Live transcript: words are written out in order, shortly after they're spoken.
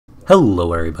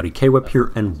Hello everybody, KWhip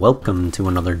here, and welcome to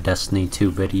another Destiny 2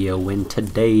 video. In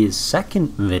today's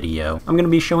second video, I'm going to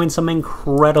be showing some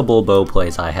incredible bow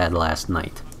plays I had last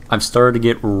night. I've started to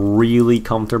get really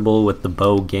comfortable with the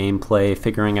bow gameplay,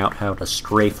 figuring out how to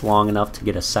strafe long enough to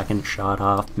get a second shot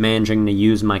off, managing to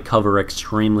use my cover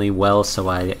extremely well so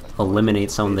I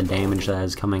eliminate some of the damage that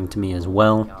is coming to me as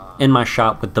well. And my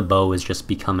shot with the bow is just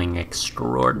becoming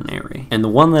extraordinary. And the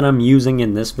one that I'm using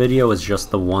in this video is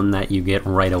just the one that you get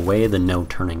right away, the no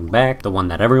turning back, the one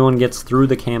that everyone gets through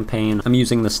the campaign. I'm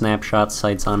using the snapshot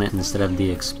sights on it instead of the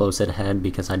explosive head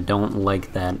because I don't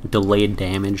like that delayed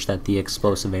damage that the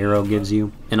explosive arrow gives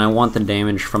you. And I want the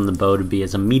damage from the bow to be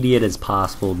as immediate as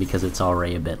possible because it's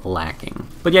already a bit lacking.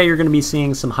 But yeah, you're going to be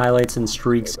seeing some highlights and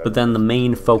streaks, but then the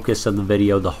main focus of the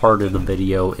video, the heart of the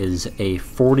video, is a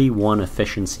 41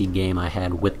 efficiency game I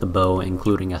had with the bow,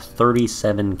 including a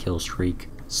 37 kill streak.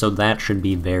 So that should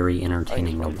be very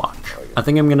entertaining to watch. I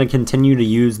think I'm going to continue to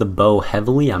use the bow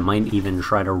heavily. I might even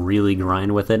try to really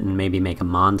grind with it and maybe make a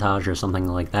montage or something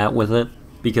like that with it,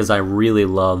 because I really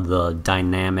love the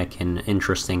dynamic and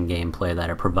interesting gameplay that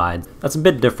it provides. That's a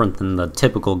bit different than the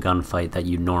typical gunfight that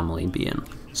you'd normally be in.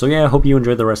 So yeah, I hope you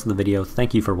enjoyed the rest of the video.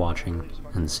 Thank you for watching,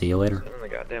 and see you later. The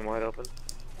goddamn wide open.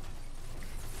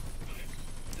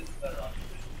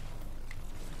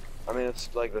 I mean, it's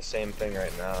like the same thing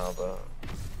right now, but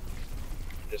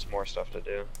just more stuff to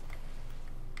do.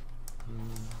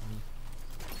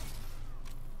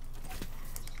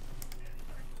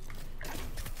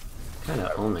 Kind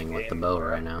of owning with the bow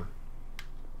right now.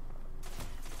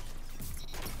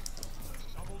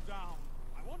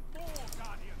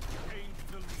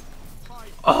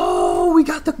 Oh, we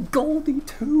got the Goldie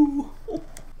too.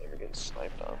 They were getting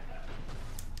sniped on.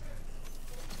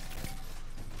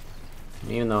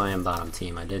 Even though I am bottom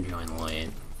team, I did join late.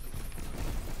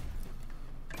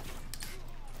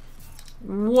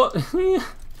 What?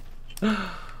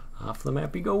 Off the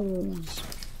map he goes.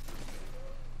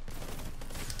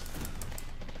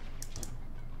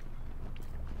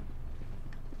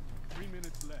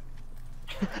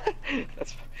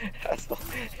 that's the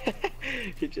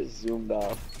he just zoomed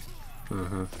off.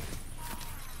 Mm-hmm.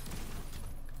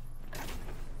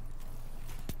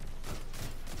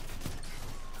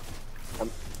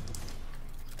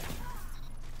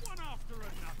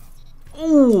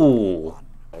 Ooh!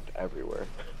 Everywhere.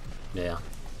 Yeah.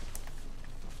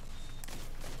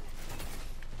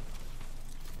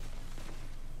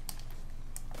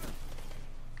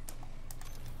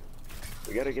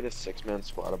 We gotta get a 6-man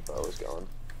squad of bows going.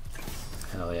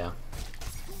 Hell yeah.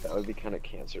 That would be kind of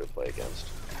cancer to play against.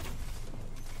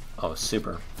 Oh,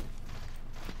 super.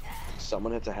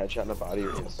 Someone hits a headshot in the body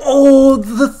or gets... Oh,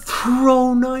 the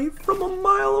throw knife from a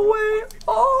mile away!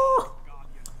 Oh!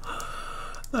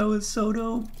 That was so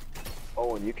dope.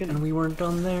 Oh, and you can... And we weren't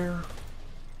done there.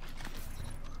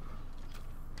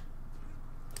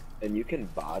 And you can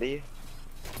body...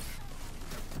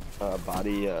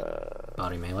 Body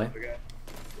melee?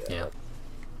 Yeah.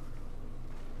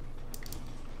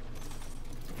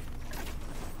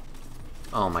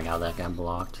 Oh my god, that got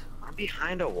blocked. I'm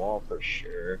behind a wall for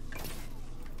sure.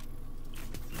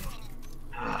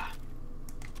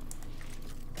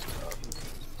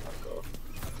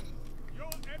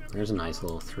 There's a nice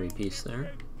little 3-piece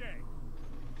there.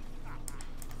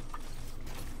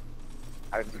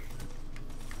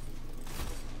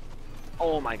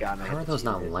 Oh my god, How are those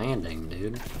not landing,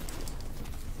 dude?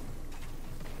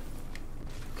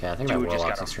 Okay, I think that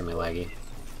Warlock's extremely laggy.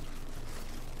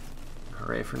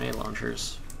 Hooray for nade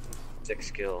launchers. 6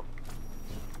 skill.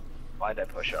 Why'd I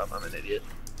push up? I'm an idiot.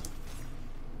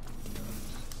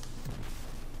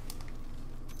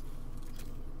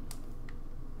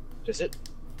 Does it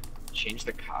change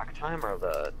the cock time or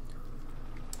the...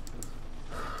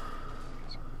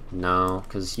 No,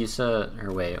 because you said...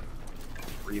 Or wait.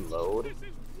 Reload?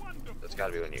 That's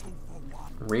gotta be when you...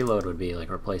 Reload would be like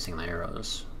replacing the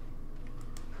arrows.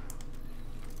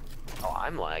 Oh,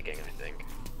 I'm lagging, I think.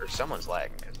 Or someone's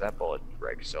lagging, because that bullet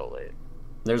regs so late.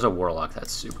 There's a Warlock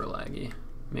that's super laggy.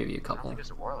 Maybe a I don't couple. think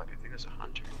it's a Warlock, I think it's a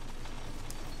Hunter.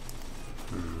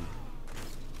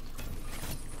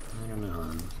 I don't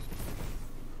know.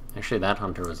 Actually, that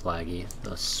Hunter was laggy.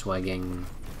 The swagging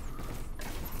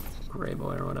Grey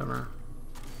Boy or whatever.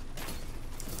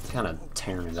 Kind of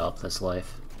tearing it up this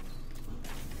life.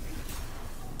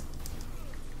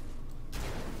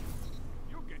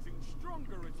 You're getting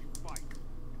stronger as you fight.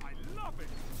 I love it.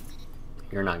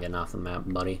 You're not getting off the map,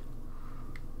 buddy.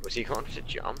 Was he going to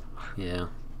jump? Yeah.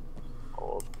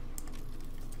 Old.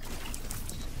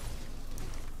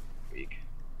 Weak.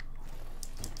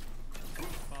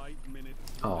 Five minutes.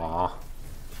 Aww.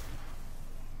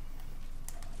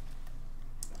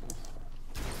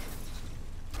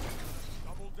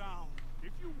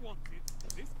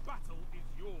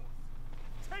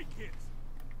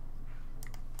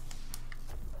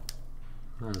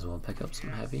 Might as well pick up some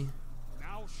heavy.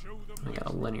 Now show them I got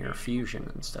a linear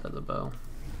fusion instead of the bow.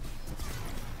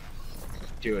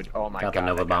 Dude, oh my Got god. the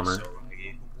Nova that guy's Bomber. so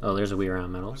laggy. Oh, there's a Wii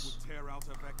Round Metals. tear out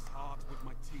a Vex heart with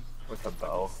my teeth. With a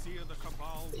bow. Sear the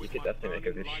Cabal You with could my definitely make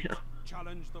a burning video. light,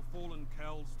 challenge the fallen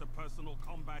Kells to personal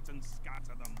combat and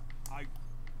scatter them.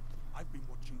 I've been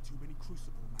watching too many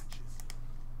Crucible matches.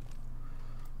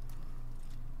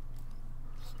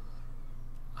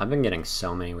 I've been getting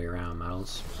so many Wii Round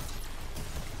Metals.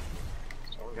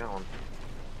 So we're going.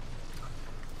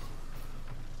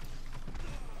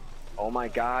 Oh my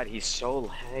god, he's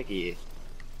so laggy.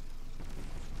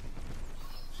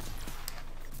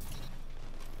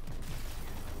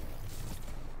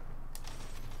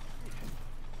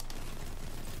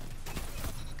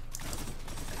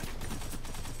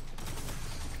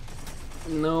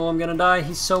 No, I'm gonna die.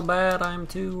 He's so bad. I am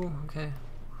too. Okay.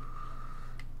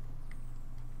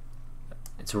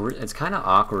 It's kind of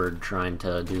awkward trying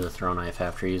to do the throw knife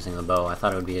after using the bow. I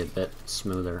thought it would be a bit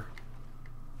smoother.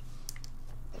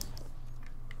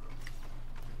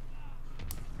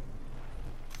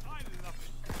 I love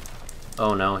it.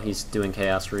 Oh no, he's doing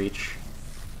Chaos Reach.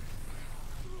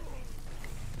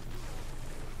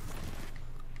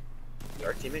 Did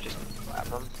our teammate just clap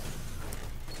him?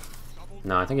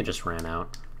 No, I think it just ran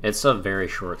out. It's a very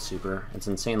short super. It's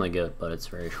insanely good, but it's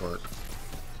very short.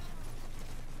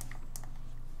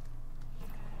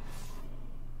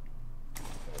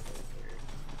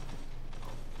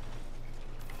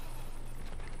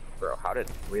 Bro, how did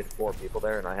we had 4 people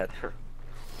there and I had to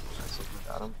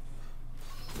got him?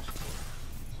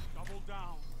 Double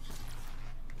down.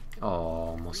 Oh,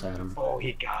 almost had him. Oh,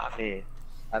 he got me.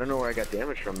 I don't know where I got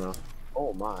damage from though.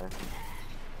 Oh my.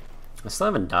 I still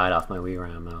haven't died off my Wii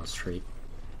Round Mouse streak.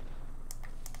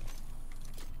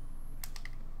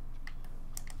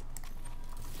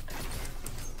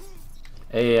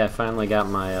 Hey, I finally got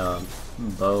my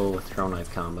bow throw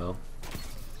knife combo.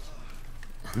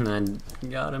 And then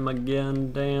got him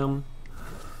again, damn.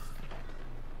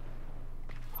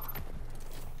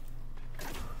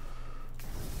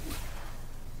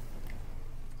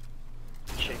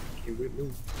 Check you with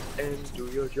me and do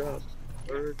your job.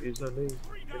 Bird is a name,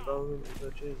 environment is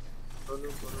a change.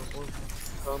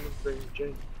 Common thing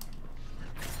change.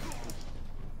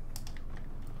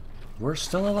 We're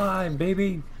still alive,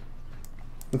 baby.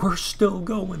 We're still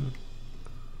going.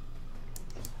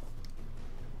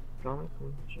 Common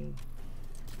thing change.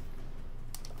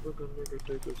 We're gonna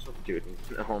take us some. Dude,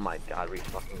 oh my god, we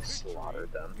fucking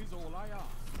slaughtered them. Is all I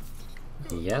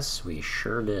ask. Yes, we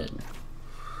sure did.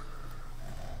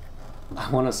 I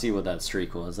want to see what that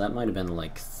streak was. That might have been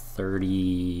like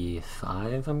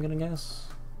 35, I'm gonna guess.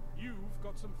 You've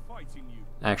got some fight in you.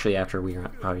 Actually, after we were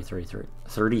at probably 33,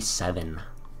 37.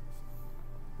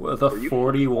 With a Were you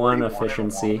 41 41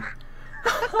 efficiency.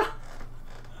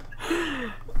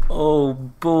 Oh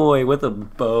boy, with a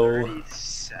bow.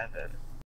 37.